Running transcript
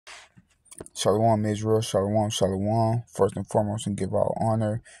Shalom Israel, shalom, shalom. First and foremost, and give all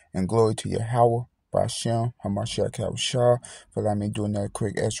honor and glory to Yahweh, Bashem, Hamashiach Yahushua, for letting me do another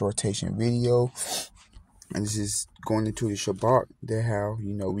quick exhortation video. And this is going into the Shabbat, that how,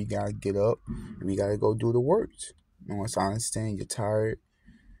 we got to get up and we got to go do the works. Once I understand you're tired,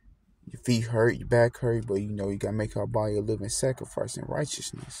 your feet hurt, your back hurt, but you got to make our body a living sacrifice in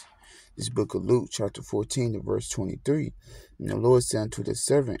righteousness. This book of Luke, chapter 14, to verse 23. And the Lord said unto the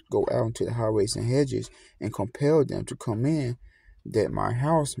servant, Go out into the highways and hedges, and compel them to come in, that my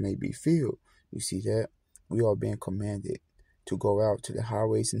house may be filled. You see that? We are being commanded to go out to the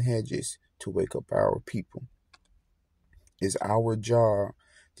highways and hedges to wake up our people. It's our job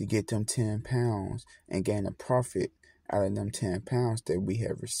to get them 10 pounds and gain a profit out of them 10 pounds that we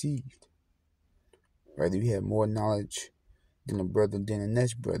have received. Whether you have more knowledge than a brother than the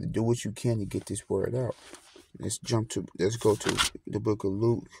next brother, do what you can to get this word out. Let's go to the book of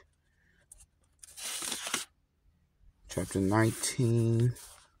Luke, chapter 19.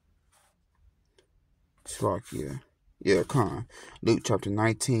 Luke chapter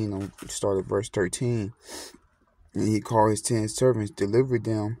 19, I'll start at verse 13. And he called his 10 servants, delivered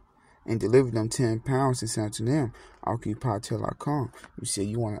them 10 pounds, and said unto them, Occupy till I come. You say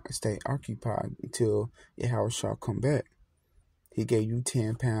you want to stay occupied until your house shall come back. He gave you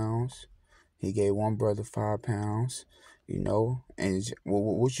 10 pounds. He gave one brother 5 pounds, and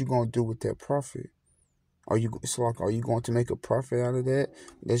what you going to do with that profit? Are you going to make a profit out of that?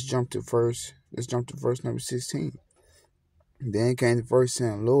 Let's jump to verse number 16. Then came the verse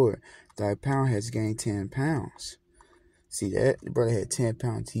saying, Lord, thy pound has gained 10 pounds. See that? The brother had 10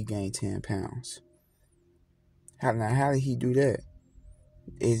 pounds, he gained 10 pounds. How did he do that?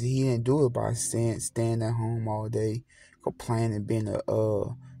 He didn't do it by staying at home all day, complaining, being a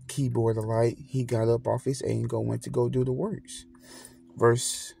keyboard light. He got up off his A and went to go do the works.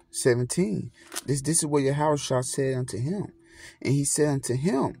 Verse 17. This is what Yahushua said unto him. And he said unto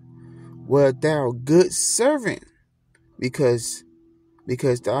him, Well, thou good servant, because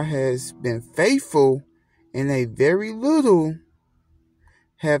thou hast been faithful in a very little,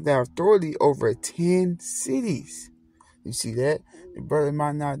 have thou authority over 10 cities. You see that? The brother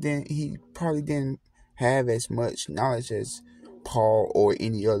he probably didn't have as much knowledge as Paul or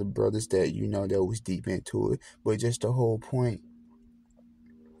any other brothers that that was deep into it. But just the whole point,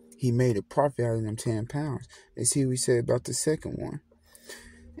 he made a profit out of them 10 pounds. Let's see what he said about the second one.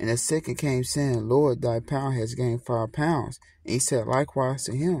 And the second came saying, Lord, thy pound has gained 5 pounds. And he said likewise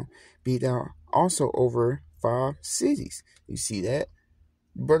to him, Be thou also over 5 cities. You see that?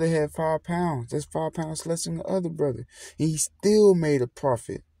 The brother had 5 pounds. That's 5 pounds less than the other brother. And he still made a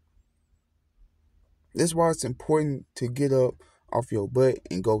profit. That's why it's important to get up off your butt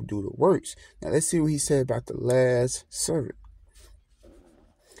and go do the works. Now let's see what he said about the last servant.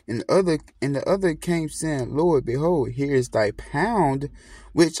 And the other came saying, Lord, behold, here is thy pound,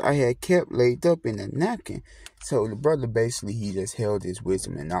 which I had kept laid up in a napkin. So the brother basically, he just held his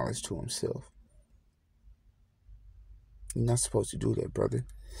wisdom and knowledge to himself. You're not supposed to do that, brother.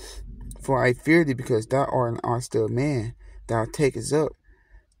 For I fear thee, because thou art an austere man. Thou takest up,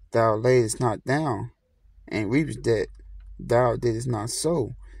 thou layest not down, and reapest that thou didst not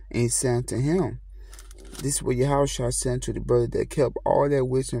sow. And he said unto him, This is what Yahushua said unto the brother that kept all that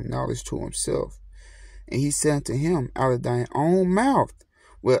wisdom and knowledge to himself. And he said unto him, Out of thine own mouth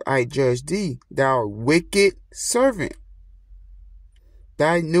will I judge thee, thou wicked servant.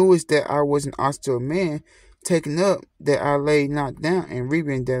 Thou knewest that I was an austere man, taking up that I laid not down, and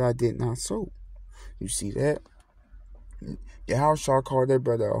reaping that I did not sow. You see that? Yahushua called that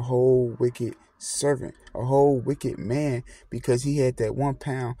brother a whole wicked servant, a whole wicked man, because he had that 1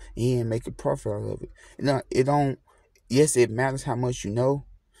 pound and he didn't make a profit out of it. Yes, it matters how much you know,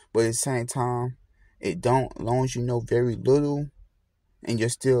 but at the same time, it don't, as long as you know very little and you're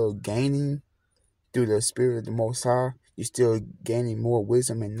still gaining through the Spirit of the Most High, you're still gaining more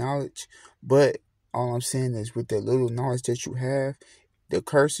wisdom and knowledge. But all I'm saying is, with that little knowledge that you have, the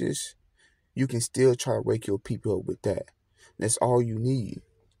curses, you can still try to wake your people up with that. That's all you need.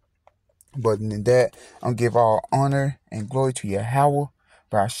 But than that, I'll give all honor and glory to Yahweh,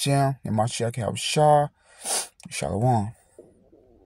 Bashem, and Hamashiach Yahushua. Shalom.